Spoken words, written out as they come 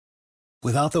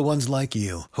Without the ones like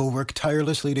you, who work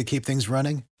tirelessly to keep things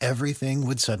running, everything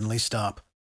would suddenly stop.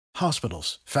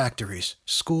 Hospitals, factories,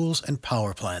 schools, and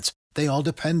power plants, they all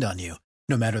depend on you.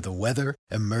 No matter the weather,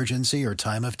 emergency, or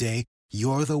time of day,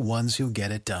 you're the ones who get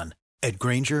it done. At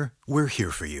Grainger, we're here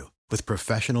for you with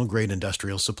professional-grade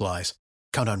industrial supplies.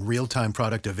 Count on real-time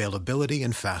product availability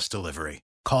and fast delivery.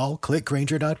 Call, click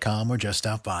Grainger.com, or just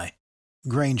stop by.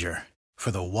 Grainger, for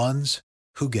the ones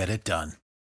who get it done.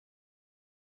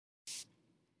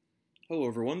 Hello,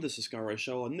 everyone. This is Scott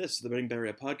Reichel, and this is the Betting Bay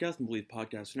Area podcast and Believe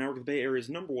Podcast Network, the Bay Area's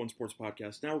 #1 sports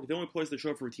podcast network, the only place to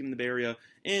show up for a team in the Bay Area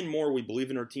and more. We believe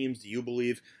in our teams. Do you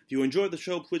believe? If you enjoyed the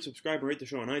show, please subscribe and rate the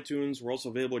show on iTunes. We're also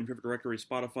available in your favorite directory: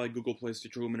 Spotify, Google Play,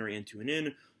 Stitcher, Luminary, and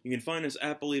TuneIn. You can find us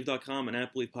at Believe.com and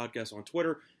at Believe Podcast on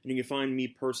Twitter, and you can find me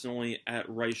personally at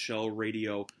Reichel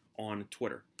Radio on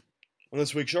Twitter. On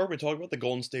this week's show, we're going to talk about the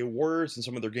Golden State Warriors and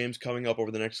some of their games coming up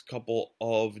over the next couple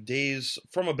of days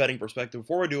from a betting perspective.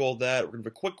 Before we do all that, we're going to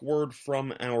have a quick word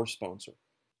from our sponsor.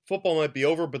 Football might be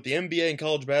over, but the NBA and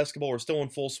college basketball are still in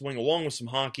full swing, along with some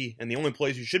hockey, and the only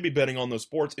place you should be betting on those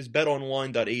sports is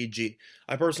betonline.ag.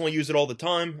 I personally use it all the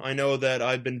time. I know that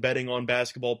I've been betting on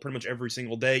basketball pretty much every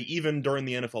single day, even during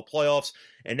the NFL playoffs,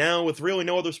 and now with really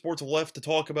no other sports left to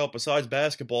talk about besides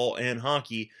basketball and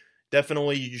hockey,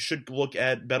 definitely, you should look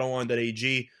at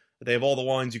betonline.ag. They have all the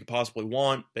lines you could possibly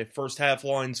want. They have first half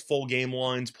lines, full game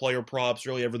lines, player props,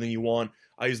 really everything you want.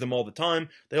 I use them all the time.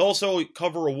 They also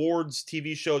cover awards,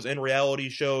 TV shows, and reality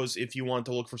shows if you want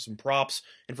to look for some props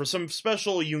and for some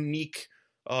special, unique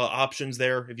options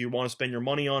there if you want to spend your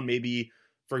money on. Maybe,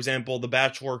 for example, The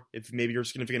Bachelor, if maybe your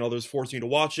significant other is forcing you to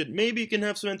watch it, maybe you can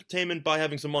have some entertainment by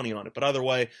having some money on it. But either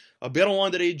way,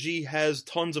 betonline.ag has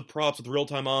tons of props with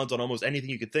real-time odds on almost anything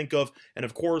you could think of, and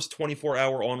of course,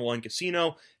 24-hour online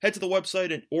casino. Head to the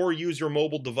website or use your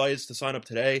mobile device to sign up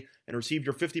today and receive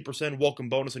your 50% welcome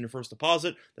bonus on your first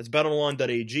deposit. That's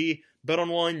betonline.ag.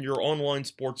 BetOnline, your online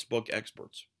sportsbook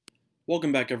experts.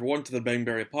 Welcome back, everyone, to the Betting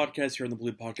Bay Area podcast here on the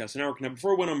Believe Podcast Network. Now,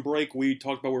 before we went on break, we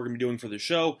talked about what we're going to be doing for the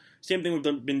show. Same thing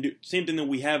that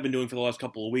we have been doing for the last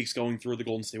couple of weeks, going through the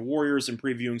Golden State Warriors and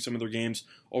previewing some of their games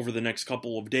over the next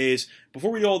couple of days.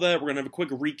 Before we do all that, we're going to have a quick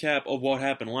recap of what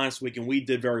happened last week, and we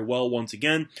did very well once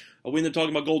again. We ended up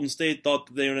talking about Golden State, thought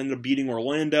that they would end up beating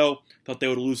Orlando, thought they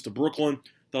would lose to Brooklyn,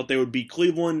 thought they would beat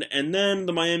Cleveland, and then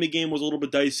the Miami game was a little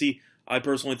bit dicey. I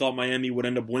personally thought Miami would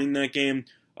end up winning that game.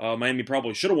 Miami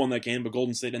probably should have won that game, but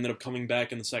Golden State ended up coming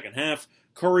back in the second half.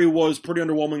 Curry was pretty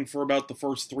underwhelming for about the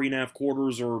first 3.5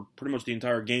 quarters, or pretty much the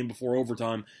entire game before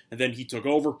overtime, and then he took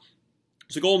over.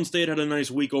 So Golden State had a nice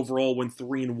week overall, went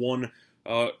 3-1.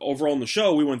 Overall in the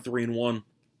show, we went 3-1,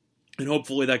 and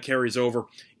hopefully that carries over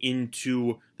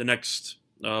into the next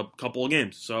couple of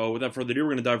games. So without further ado,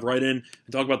 we're going to dive right in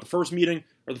and talk about the first meeting,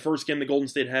 or the first game that Golden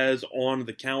State has on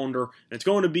the calendar. And it's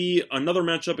going to be another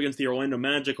matchup against the Orlando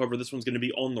Magic. However, this one's going to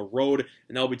be on the road,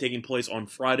 and that will be taking place on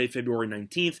Friday, February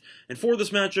 19th. And for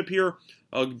this matchup here,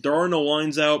 there are no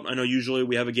lines out. I know usually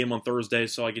we have a game on Thursday,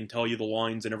 so I can tell you the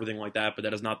lines and everything like that, but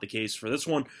that is not the case for this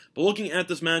one. But looking at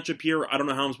this matchup here, I don't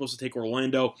know how I'm supposed to take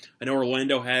Orlando. I know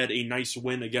Orlando had a nice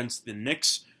win against the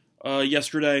Knicks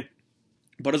yesterday,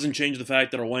 but doesn't change the fact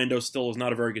that Orlando still is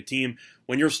not a very good team.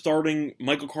 When you're starting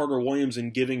Michael Carter-Williams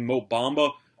and giving Mo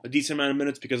Bamba a decent amount of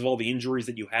minutes because of all the injuries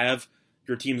that you have,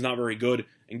 your team's not very good.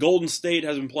 And Golden State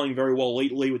has been playing very well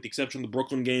lately, with the exception of the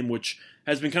Brooklyn game, which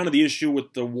has been kind of the issue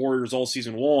with the Warriors all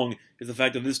season long, is the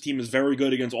fact that this team is very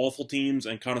good against awful teams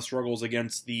and kind of struggles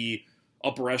against the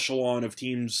upper echelon of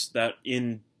teams that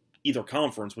in either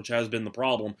conference, which has been the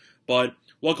problem. But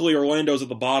luckily, Orlando's at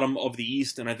the bottom of the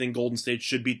East, and I think Golden State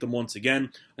should beat them once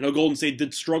again. I know Golden State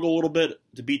did struggle a little bit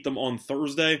to beat them on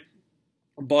Thursday,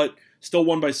 but still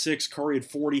won by 6. Curry had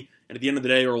 40, and at the end of the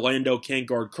day, Orlando can't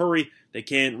guard Curry. They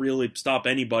can't really stop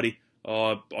anybody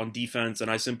on defense, and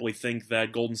I simply think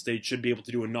that Golden State should be able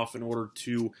to do enough in order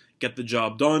to get the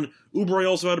job done. Oubre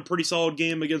also had a pretty solid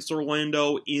game against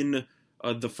Orlando in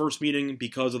the first meeting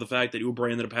because of the fact that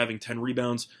Oubre ended up having 10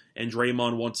 rebounds, and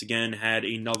Draymond once again had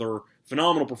another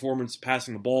phenomenal performance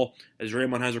passing the ball, as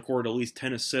Draymond has recorded at least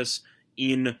 10 assists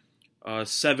in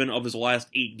 7 of his last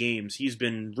 8 games. He's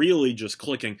been really just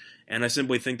clicking, and I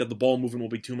simply think that the ball movement will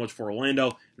be too much for Orlando,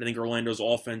 and I think Orlando's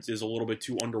offense is a little bit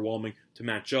too underwhelming to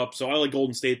match up. So I like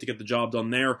Golden State to get the job done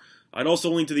there. I'd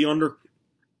also lean to the under,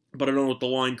 but I don't know what the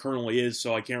line currently is,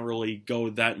 so I can't really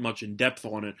go that much in depth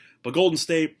on it. But Golden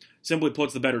State simply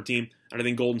puts the better team, and I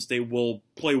think Golden State will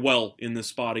play well in this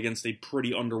spot against a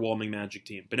pretty underwhelming Magic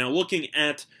team. But now looking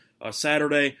at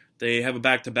Saturday, they have a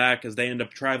back-to-back as they end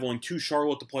up traveling to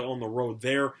Charlotte to play on the road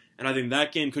there, and I think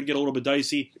that game could get a little bit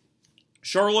dicey.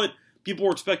 Charlotte people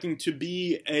were expecting to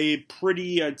be a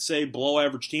pretty, I'd say,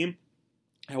 below-average team.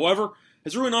 However,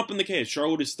 it's really not been the case.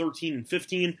 Charlotte is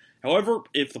 13-15. However,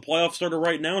 if the playoffs started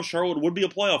right now, Charlotte would be a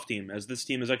playoff team, as this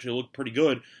team has actually looked pretty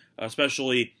good,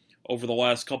 especially over the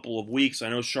last couple of weeks. I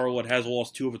know Charlotte has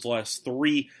lost 2 of its last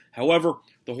 3. However,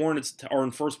 the Hornets are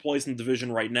in first place in the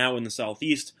division right now in the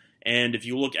Southeast, and if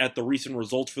you look at the recent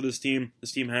results for this team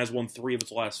has won 3 of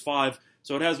its last 5,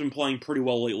 so it has been playing pretty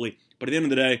well lately. But at the end of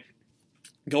the day,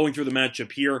 going through the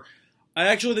matchup here, I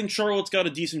actually think Charlotte's got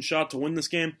a decent shot to win this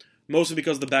game, mostly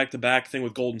because of the back-to-back thing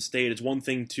with Golden State. It's one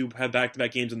thing to have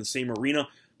back-to-back games in the same arena,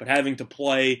 but having to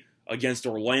play against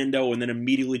Orlando and then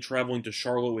immediately traveling to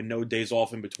Charlotte with no days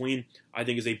off in between, I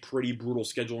think is a pretty brutal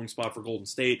scheduling spot for Golden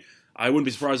State. I wouldn't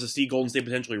be surprised to see Golden State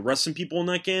potentially rest some people in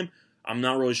that game. I'm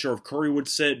not really sure if Curry would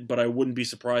sit, but I wouldn't be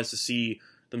surprised to see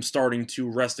them starting to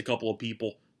rest a couple of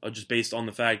people, just based on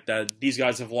the fact that these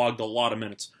guys have logged a lot of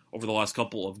minutes over the last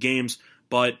couple of games.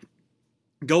 But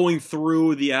going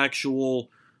through the actual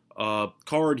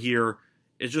card here,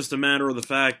 it's just a matter of the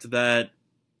fact that,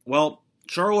 well,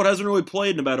 Charlotte hasn't really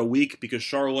played in about a week because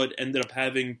Charlotte ended up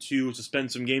having to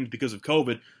suspend some games because of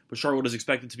COVID, but Charlotte is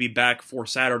expected to be back for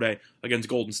Saturday against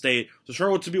Golden State. So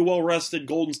Charlotte to be well rested,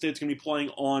 Golden State's going to be playing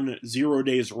on 0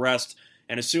 days rest,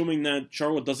 and assuming that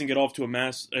Charlotte doesn't get off to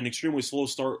an extremely slow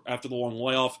start after the long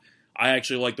layoff, I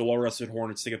actually like the well-rested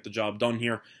Hornets to get the job done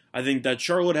here. I think that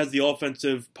Charlotte has the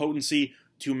offensive potency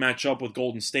to match up with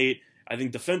Golden State. I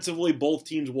think defensively, both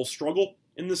teams will struggle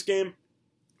in this game,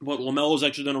 but LaMelo's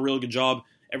actually done a really good job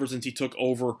ever since he took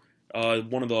over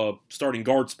one of the starting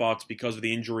guard spots because of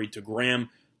the injury to Graham.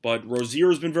 But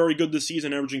Rozier's been very good this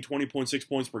season, averaging 20.6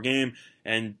 points per game,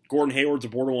 and Gordon Hayward's a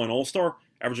borderline all-star,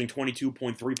 averaging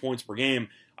 22.3 points per game.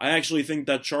 I actually think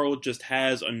that Charlotte just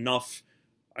has enough,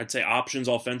 I'd say, options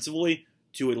offensively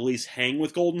to at least hang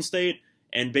with Golden State,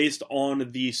 and based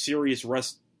on the serious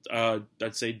rest, I'd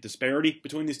say, disparity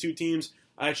between these two teams,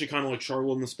 I actually kind of like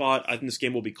Charlotte in the spot. I think this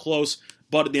game will be close,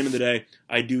 but at the end of the day,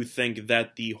 I do think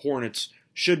that the Hornets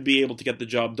should be able to get the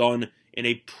job done in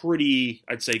a pretty,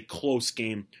 I'd say, close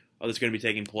game that's going to be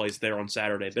taking place there on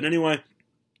Saturday. But anyway,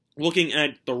 looking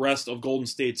at the rest of Golden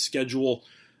State's schedule,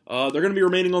 they're going to be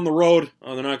remaining on the road.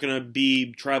 They're not going to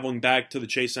be traveling back to the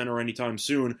Chase Center anytime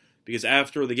soon, because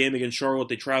after the game against Charlotte,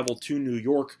 they travel to New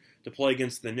York to play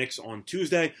against the Knicks on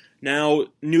Tuesday. Now,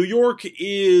 New York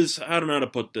is, I don't know how to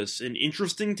put this, an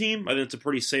interesting team. I think it's a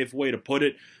pretty safe way to put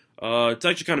it. It's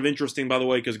actually kind of interesting, by the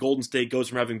way, because Golden State goes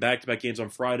from having back-to-back games on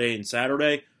Friday and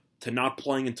Saturday to not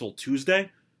playing until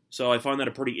Tuesday. So I find that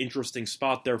a pretty interesting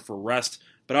spot there for rest.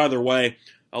 But either way,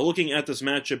 looking at this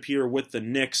matchup here with the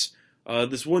Knicks,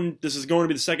 this is going to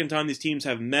be the second time these teams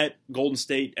have met. Golden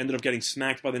State ended up getting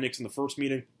smacked by the Knicks in the first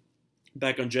meeting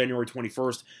back on January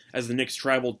 21st, as the Knicks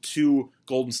traveled to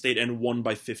Golden State and won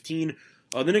by 15.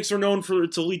 The Knicks are known for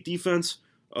its elite defense,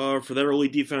 for their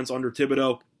elite defense under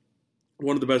Thibodeau,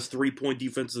 one of the best three-point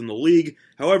defenses in the league.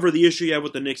 However, the issue you have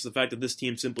with the Knicks is the fact that this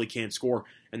team simply can't score,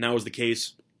 and that was the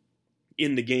case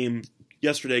in the game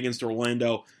yesterday against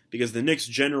Orlando, because the Knicks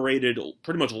generated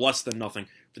pretty much less than nothing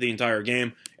for the entire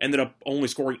game. Ended up only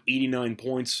scoring 89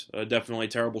 points. Definitely a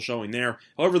terrible showing there.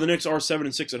 However, the Knicks are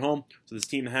 7-6 at home, so this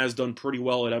team has done pretty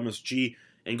well at MSG.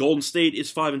 And Golden State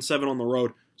is 5-7 on the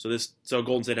road, so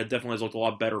Golden State definitely has looked a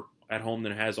lot better at home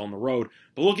than it has on the road.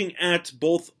 But looking at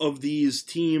both of these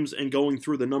teams and going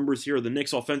through the numbers here, the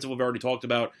Knicks offensive, we've already talked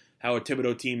about how a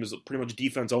Thibodeau team is pretty much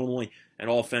defense only, and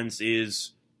offense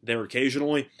is there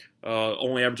occasionally.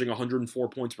 Only averaging 104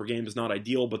 points per game is not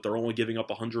ideal, but they're only giving up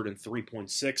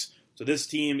 103.6. So this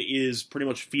team is pretty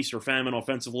much feast or famine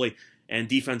offensively, and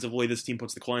defensively this team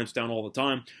puts the clamps down all the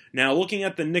time. Now, looking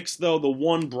at the Knicks, though, the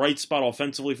one bright spot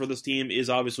offensively for this team is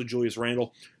obviously Julius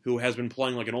Randle, who has been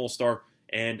playing like an all-star,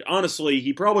 and honestly,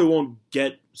 he probably won't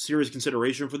get serious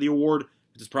consideration for the award.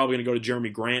 It's probably going to go to Jeremy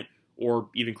Grant, or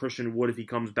even Christian Wood if he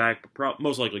comes back, but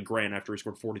most likely Grant after he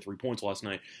scored 43 points last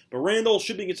night. But Randle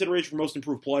should be in consideration for most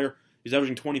improved player. He's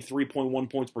averaging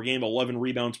 23.1 points per game, 11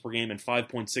 rebounds per game, and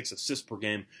 5.6 assists per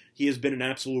game. He has been an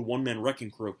absolute one-man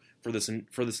wrecking crew for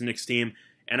this Knicks team,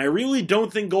 and I really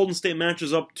don't think Golden State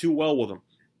matches up too well with him.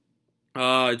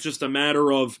 It's just a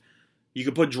matter of, you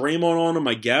could put Draymond on him,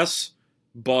 I guess,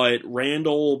 but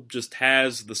Randle just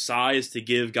has the size to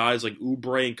give guys like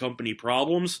Oubre and company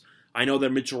problems. I know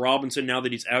that Mitchell Robinson, now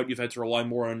that he's out, you've had to rely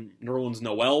more on Nerlens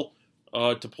Noel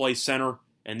to play center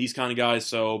and these kind of guys,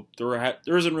 so there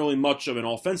isn't really much of an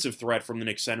offensive threat from the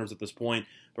Knicks centers at this point.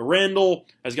 But Randle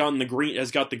has got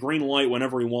the green light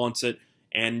whenever he wants it,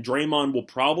 and Draymond will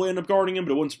probably end up guarding him,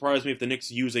 but it wouldn't surprise me if the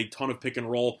Knicks use a ton of pick and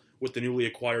roll with the newly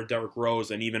acquired Derrick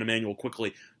Rose and even Emmanuel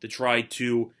Quickley to try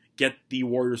to get the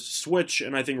Warriors to switch,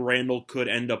 and I think Randle could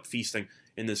end up feasting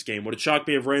in this game. Would it shock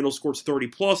me if Randle scores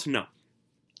 30+? No.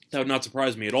 That would not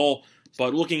surprise me at all.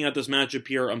 But looking at this matchup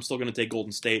here, I'm still going to take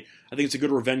Golden State. I think it's a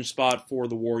good revenge spot for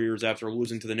the Warriors after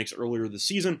losing to the Knicks earlier this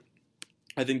season.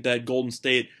 I think that Golden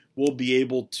State will be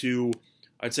able to,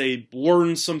 I'd say,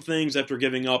 learn some things after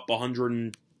giving up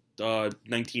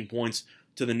 119 points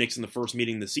to the Knicks in the first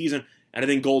meeting this season. And I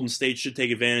think Golden State should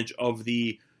take advantage of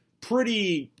the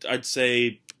pretty, I'd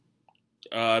say,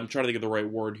 I'm trying to think of the right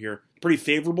word here, pretty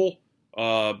favorable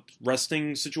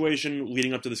resting situation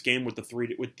leading up to this game with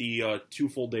the 2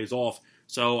 full days off.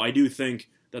 So I do think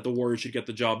that the Warriors should get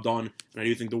the job done, and I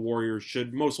do think the Warriors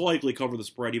should most likely cover the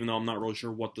spread, even though I'm not really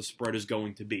sure what the spread is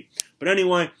going to be. But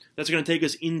anyway, that's going to take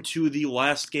us into the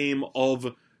last game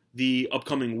of the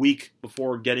upcoming week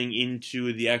before getting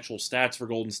into the actual stats for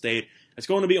Golden State. It's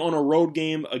going to be on a road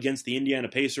game against the Indiana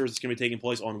Pacers. It's going to be taking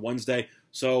place on Wednesday.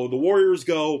 So the Warriors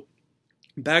go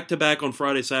back-to-back on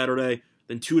Friday, Saturday,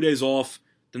 then 2 days off,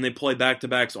 then they play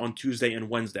back-to-backs on Tuesday and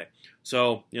Wednesday.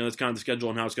 So, that's kind of the schedule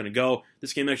and how it's going to go.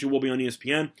 This game actually will be on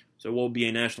ESPN, so it will be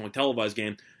a nationally televised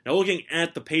game. Now, looking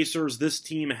at the Pacers, this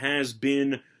team has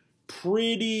been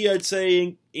pretty, I'd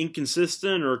say,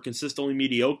 inconsistent or consistently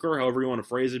mediocre, however you want to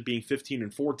phrase it, being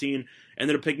 15-14.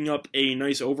 Ended up picking up a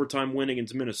nice overtime win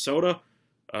against Minnesota.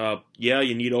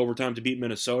 You need overtime to beat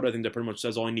Minnesota. I think that pretty much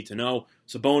says all you need to know.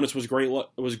 Sabonis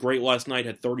was great last night,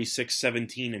 had 36,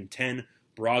 17, and 10.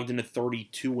 Brogdon at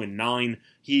 32 and 9.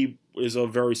 He is a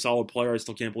very solid player. I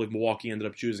still can't believe Milwaukee ended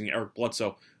up choosing Eric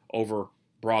Bledsoe over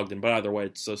Brogdon. But either way,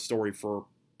 it's a story for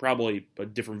probably a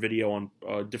different video on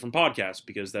a different podcast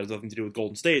because that has nothing to do with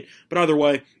Golden State. But either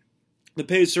way, the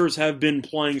Pacers have been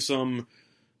playing some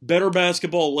better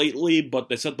basketball lately, but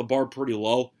they set the bar pretty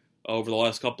low over the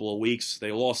last couple of weeks.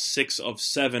 They lost 6 of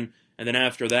 7. And then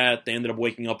after that, they ended up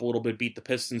waking up a little bit, beat the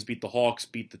Pistons, beat the Hawks,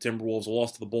 beat the Timberwolves,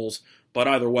 lost to the Bulls. But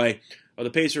either way,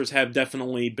 the Pacers have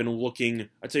definitely been looking,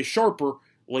 I'd say, sharper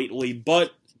lately.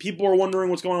 But people are wondering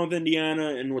what's going on with Indiana,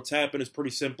 and what's happened is pretty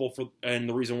simple. And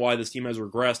the reason why this team has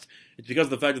regressed is because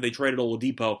of the fact that they traded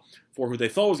Oladipo for who they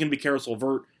thought was going to be Caris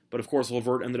LeVert. But of course,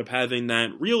 LeVert ended up having that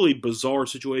really bizarre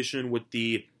situation with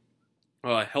the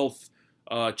health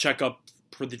checkup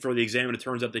for the exam, and it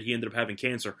turns out that he ended up having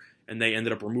cancer, and they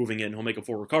ended up removing it, and he'll make a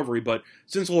full recovery. But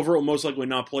since LeVert will most likely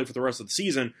not play for the rest of the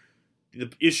season, the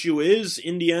issue is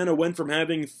Indiana went from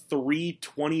having 3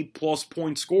 20-plus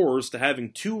point scorers to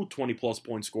having 2 20-plus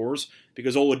point scorers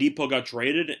because Oladipo got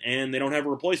traded, and they don't have a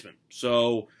replacement.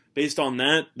 So based on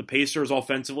that, the Pacers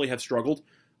offensively have struggled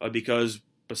because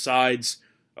besides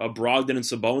Brogdon and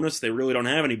Sabonis, they really don't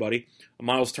have anybody.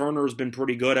 Miles Turner has been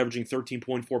pretty good, averaging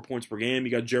 13.4 points per game.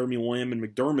 You got Jeremy Lamb and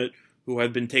McDermott, who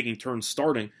have been taking turns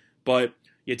starting. But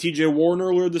you had T.J. Warren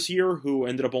earlier this year, who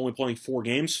ended up only playing 4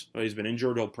 games. He's been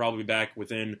injured. He'll probably be back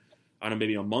within,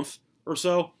 maybe a month or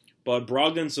so. But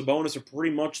Brogdon and Sabonis are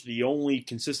pretty much the only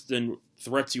consistent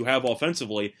threats you have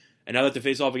offensively. And now that they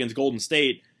face off against Golden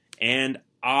State, and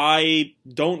I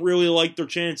don't really like their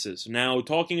chances. Now,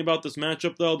 talking about this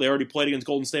matchup, though, they already played against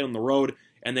Golden State on the road,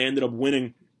 and they ended up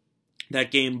winning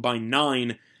that game by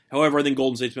 9. However, I think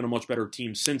Golden State's been a much better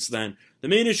team since then. The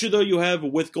main issue, though, you have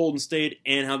with Golden State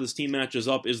and how this team matches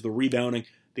up is the rebounding,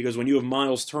 because when you have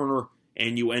Miles Turner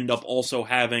and you end up also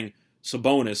having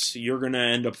Sabonis, you're going to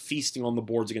end up feasting on the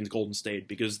boards against Golden State,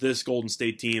 because this Golden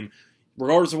State team,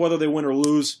 regardless of whether they win or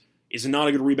lose, is not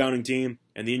a good rebounding team,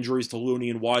 and the injuries to Looney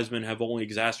and Wiseman have only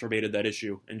exacerbated that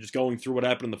issue. And just going through what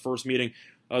happened in the first meeting,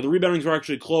 the reboundings were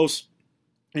actually close.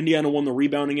 Indiana won the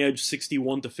rebounding edge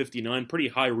 61-59, pretty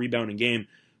high rebounding game.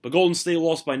 But Golden State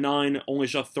lost by 9, only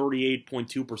shot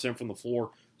 38.2% from the floor,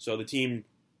 so the team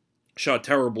shot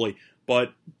terribly.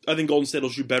 But I think Golden State will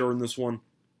shoot better in this one.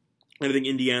 I think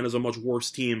Indiana's a much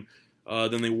worse team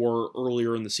than they were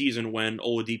earlier in the season when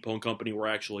Oladipo and company were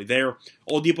actually there.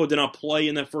 Oladipo did not play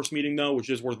in that first meeting, though, which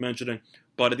is worth mentioning.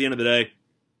 But at the end of the day,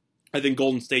 I think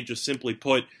Golden State, just simply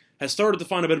put, has started to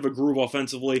find a bit of a groove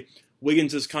offensively.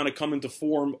 Wiggins has kind of come into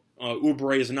form.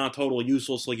 Oubre is not totally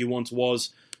useless like he once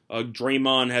was.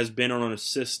 Draymond has been on an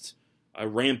assist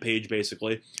rampage,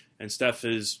 basically. And Steph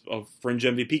is a fringe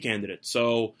MVP candidate.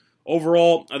 So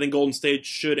overall, I think Golden State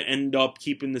should end up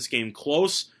keeping this game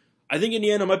close. I think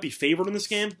Indiana might be favored in this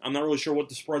game. I'm not really sure what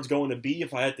the spread's going to be.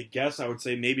 If I had to guess, I would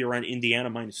say maybe around Indiana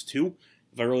 -2,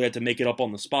 if I really had to make it up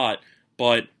on the spot.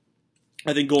 But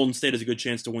I think Golden State has a good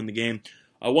chance to win the game.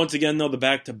 Once again, though, the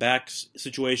back-to-back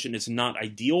situation is not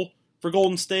ideal for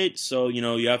Golden State. So,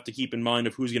 you have to keep in mind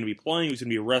of who's going to be playing, who's going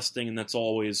to be resting, and that's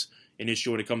always an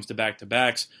issue when it comes to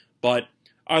back-to-backs. But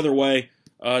either way,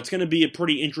 it's going to be a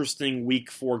pretty interesting week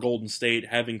for Golden State,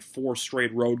 having 4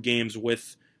 straight road games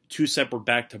with two separate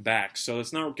back-to-backs. So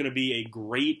it's not going to be a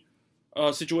great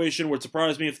situation. Would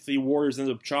surprise me if the Warriors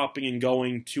end up chopping and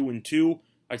going 2-2.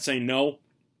 I'd say no.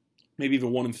 Maybe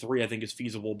even 1-3 I think is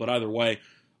feasible, but either way,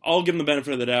 I'll give them the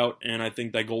benefit of the doubt, and I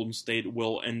think that Golden State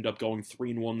will end up going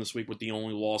 3-1 this week with the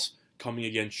only loss coming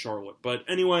against Charlotte. But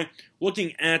anyway,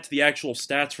 looking at the actual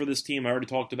stats for this team, I already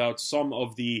talked about some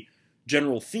of the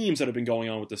general themes that have been going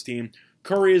on with this team.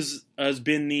 Curry has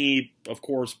been the, of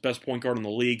course, best point guard in the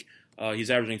league.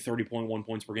 He's averaging 30.1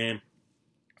 points per game,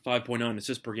 5.9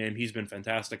 assists per game. He's been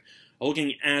fantastic.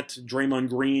 Looking at Draymond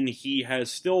Green, he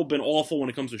has still been awful when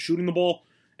it comes to shooting the ball,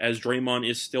 as Draymond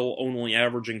is still only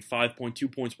averaging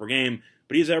 5.2 points per game,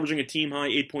 but he's averaging a team-high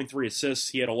 8.3 assists.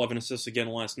 He had 11 assists again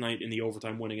last night in the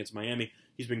overtime win against Miami.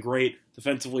 He's been great.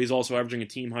 Defensively, he's also averaging a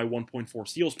team-high 1.4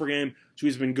 steals per game, so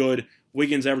he's been good.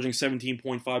 Wiggins averaging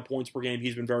 17.5 points per game.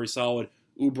 He's been very solid.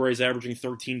 Oubre is averaging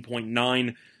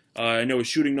 13.9. I know his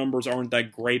shooting numbers aren't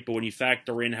that great, but when you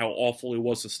factor in how awful he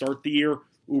was to start the year,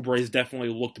 Oubre's definitely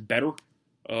looked better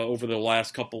over the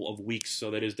last couple of weeks,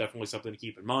 so that is definitely something to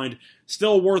keep in mind.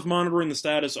 Still worth monitoring the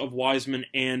status of Wiseman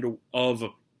and of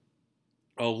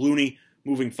Looney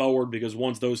moving forward, because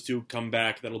once those two come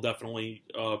back, that'll definitely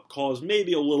cause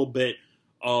maybe a little bit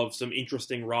of some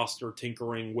interesting roster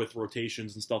tinkering with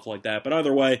rotations and stuff like that. But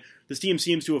either way, this team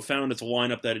seems to have found its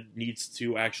lineup that it needs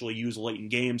to actually use late in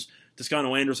games.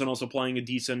 Toscano Anderson also playing a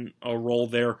decent role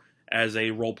there as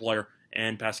a role player,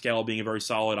 and Pascal being a very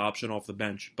solid option off the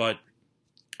bench. But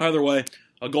either way,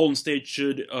 Golden State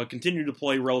should continue to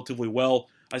play relatively well.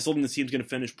 I still think this team's going to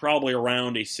finish probably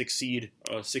around a 6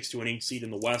 to an 8 seed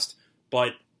in the West.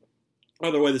 But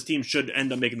either way, this team should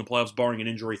end up making the playoffs barring an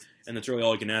injury, and that's really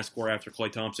all I can ask for after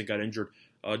Klay Thompson got injured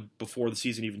before the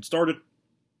season even started.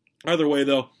 Either way,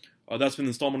 though, that's been the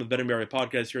installment of the Betting Barrier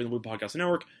Podcast here in the Blue Podcast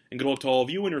Network, and good luck to all of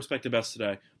you and your respective best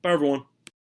today. Bye, everyone.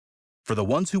 For the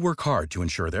ones who work hard to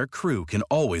ensure their crew can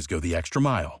always go the extra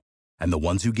mile, and the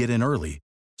ones who get in early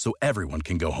so everyone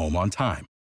can go home on time,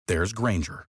 there's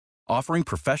Grainger, offering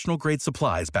professional-grade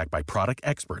supplies backed by product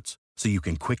experts so you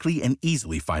can quickly and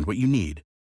easily find what you need.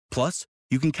 Plus,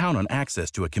 you can count on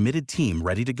access to a committed team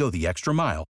ready to go the extra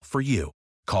mile for you.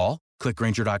 Call, click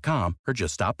Grainger.com, or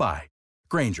just stop by.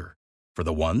 Grainger, for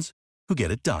the ones who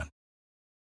get it done.